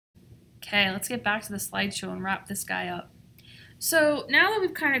Okay, let's get back to the slideshow and wrap this guy up. So now that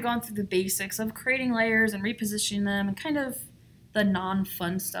we've kind of gone through the basics of creating layers and repositioning them and kind of the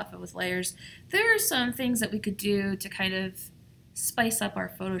non-fun stuff with layers, there are some things that we could do to kind of spice up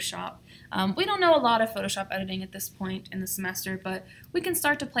our Photoshop. We don't know a lot of Photoshop editing at this point in the semester, but we can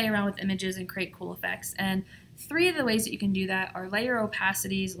start to play around with images and create cool effects. And three of the ways that you can do that are layer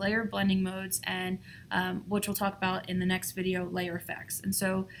opacities, layer blending modes, and which we'll talk about in the next video, layer effects. And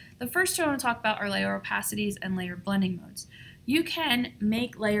so the first two I want to talk about are layer opacities and layer blending modes. You can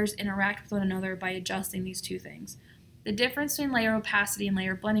make layers interact with one another by adjusting these two things. The difference between layer opacity and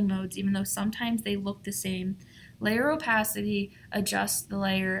layer blending modes, even though sometimes they look the same, layer opacity adjusts the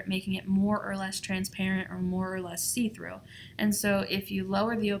layer, making it more or less transparent or more or less see-through. And so if you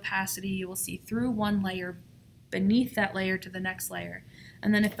lower the opacity, you will see through one layer beneath that layer to the next layer.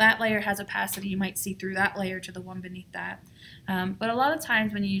 And then if that layer has opacity, you might see through that layer to the one beneath that. But a lot of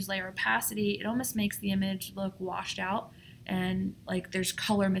times when you use layer opacity, it almost makes the image look washed out and like there's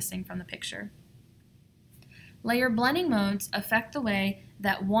color missing from the picture. Layer blending modes affect the way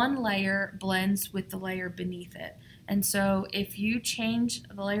that one layer blends with the layer beneath it. And so if you change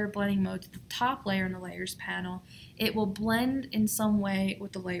the layer blending mode to the top layer in the layers panel, it will blend in some way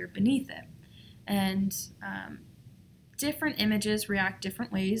with the layer beneath it. And different images react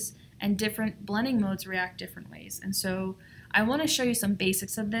different ways, and different blending modes react different ways. And so I want to show you some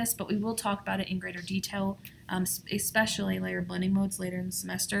basics of this, but we will talk about it in greater detail, especially layer blending modes later in the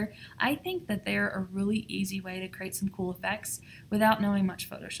semester. I think that they're a really easy way to create some cool effects without knowing much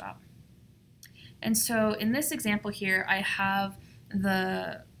Photoshop. And so in this example here, I have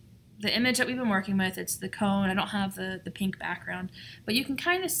the image that we've been working with. It's the cone. I don't have the pink background, but you can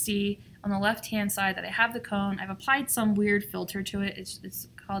kind of see on the left-hand side that I have the cone. I've applied some weird filter to it. It's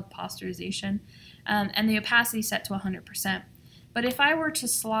called posterization, and the opacity set to 100%. But if I were to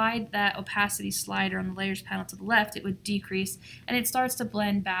slide that opacity slider on the layers panel to the left, it would decrease, and it starts to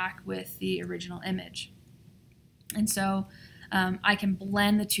blend back with the original image. And so I can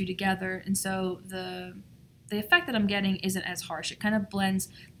blend the two together, and so the effect that I'm getting isn't as harsh. It kind of blends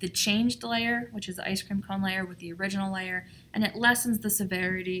the changed layer, which is the ice cream cone layer, with the original layer, and it lessens the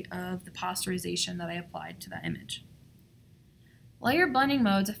severity of the posterization that I applied to that image. Layer blending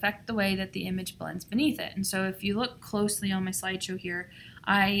modes affect the way that the image blends beneath it. And so if you look closely on my slideshow here,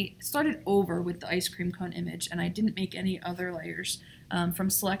 I started over with the ice cream cone image, and I didn't make any other layers from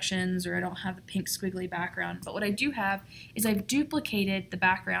selections, or I don't have the pink squiggly background. But what I do have is I've duplicated the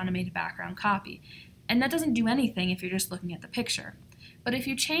background and made a background copy. And that doesn't do anything if you're just looking at the picture. But if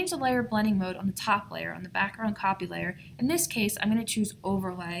you change the layer blending mode on the top layer, on the background copy layer, in this case I'm going to choose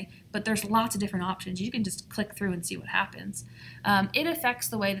overlay, but there's lots of different options. You can just click through and see what happens. It affects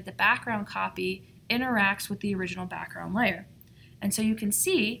the way that the background copy interacts with the original background layer. And so you can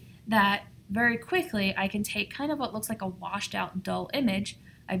see that very quickly I can take kind of what looks like a washed out dull image.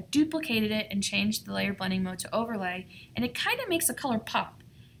 I've duplicated it and changed the layer blending mode to overlay, and it kind of makes the color pop.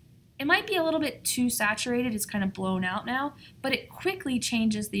 It might be a little bit too saturated, it's kind of blown out now, but it quickly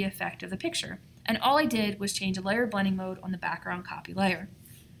changes the effect of the picture. And all I did was change a layer blending mode on the background copy layer.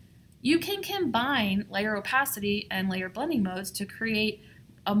 You can combine layer opacity and layer blending modes to create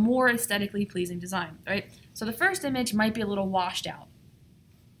a more aesthetically pleasing design, right? So the first image might be a little washed out.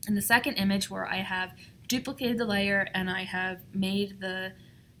 And the second image, where I have duplicated the layer and I have made the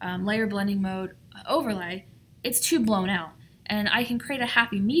layer blending mode overlay, it's too blown out. And I can create a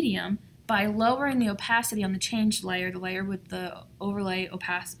happy medium by lowering the opacity on the changed layer, the layer with the overlay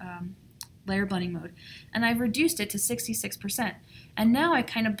layer blending mode, and I've reduced it to 66%. And now I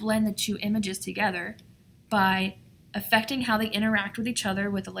kind of blend the two images together by affecting how they interact with each other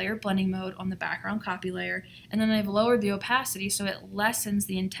with the layer blending mode on the background copy layer, and then I've lowered the opacity so it lessens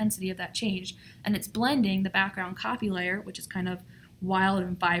the intensity of that change, and it's blending the background copy layer, which is kind of wild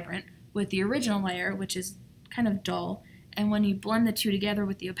and vibrant, with the original layer, which is kind of dull. And when you blend the two together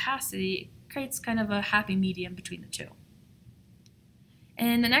with the opacity, it creates kind of a happy medium between the two.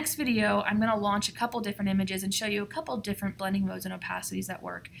 In the next video, I'm going to launch a couple different images and show you a couple different blending modes and opacities that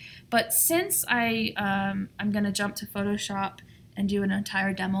work. But since I'm going to jump to Photoshop and do an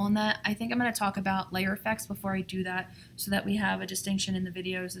entire demo on that, I think I'm going to talk about layer effects before I do that, so that we have a distinction in the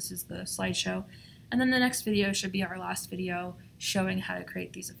videos. This is the slideshow. And then the next video should be our last video showing how to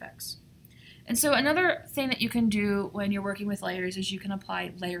create these effects. And so another thing that you can do when you're working with layers is you can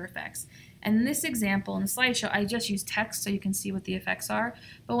apply layer effects. And in this example, in the slideshow, I just use text so you can see what the effects are.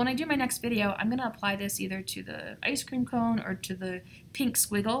 But when I do my next video, I'm going to apply this either to the ice cream cone or to the pink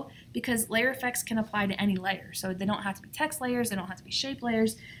squiggle, because layer effects can apply to any layer. So they don't have to be text layers, they don't have to be shape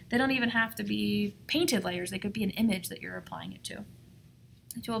layers, they don't even have to be painted layers. They could be an image that you're applying it to.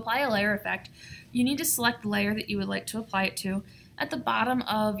 To apply a layer effect, you need to select the layer that you would like to apply it to. At the bottom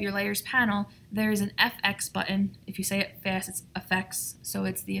of your layers panel, there is an FX button. If you say it fast, it's effects, so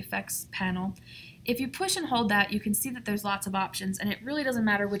it's the effects panel. If you push and hold that, you can see that there's lots of options, and it really doesn't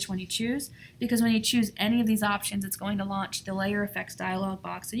matter which one you choose, because when you choose any of these options, it's going to launch the layer effects dialog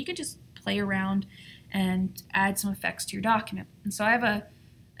box, so you can just play around and add some effects to your document. And so I have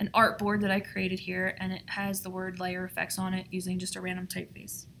an artboard that I created here, and it has the word layer effects on it using just a random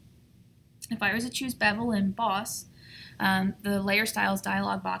typeface. If I was to choose bevel and emboss, the layer styles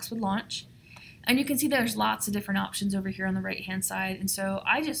dialog box would launch, and you can see there's lots of different options over here on the right hand side. And so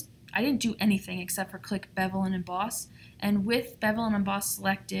I didn't do anything except for click bevel and emboss, and with bevel and emboss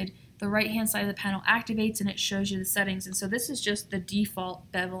selected, the right hand side of the panel activates and it shows you the settings. And so this is just the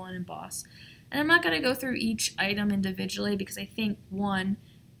default bevel and emboss. And I'm not going to go through each item individually because I think, one,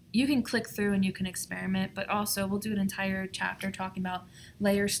 you can click through and you can experiment, but also we'll do an entire chapter talking about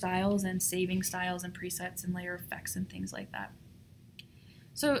layer styles and saving styles and presets and layer effects and things like that.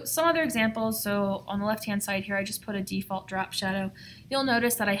 So some other examples, so on the left hand side here I just put a default drop shadow. You'll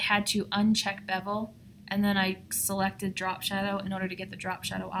notice that I had to uncheck bevel and then I selected drop shadow in order to get the drop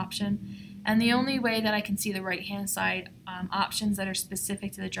shadow option. And the only way that I can see the right hand side options that are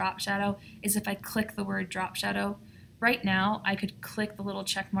specific to the drop shadow is if I click the word drop shadow. Right now, I could click the little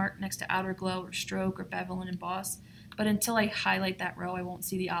check mark next to outer glow or stroke or bevel and emboss, but until I highlight that row, I won't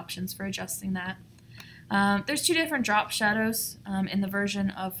see the options for adjusting that. There's two different drop shadows in the version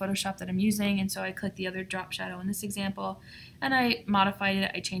of Photoshop that I'm using, and so I clicked the other drop shadow in this example, and I modified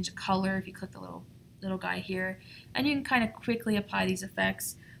it. I changed the color if you click the little guy here, and you can kind of quickly apply these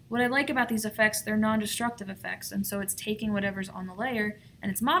effects. What I like about these effects, they're non-destructive effects, and so it's taking whatever's on the layer and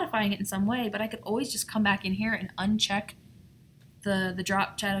it's modifying it in some way, but I could always just come back in here and uncheck the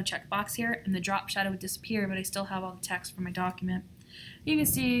drop shadow checkbox here, and the drop shadow would disappear, but I still have all the text for my document. You can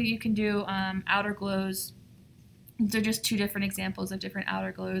see you can do outer glows. They're just two different examples of different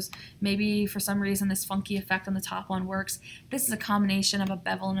outer glows. Maybe for some reason this funky effect on the top one works. This is a combination of a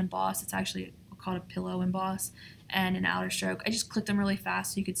bevel and emboss. It's actually called a pillow emboss and an outer stroke. I just clicked them really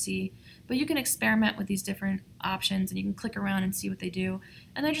fast so you could see. But you can experiment with these different options and you can click around and see what they do.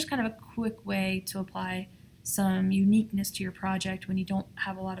 And they're just kind of a quick way to apply some uniqueness to your project when you don't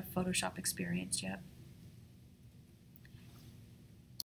have a lot of Photoshop experience yet.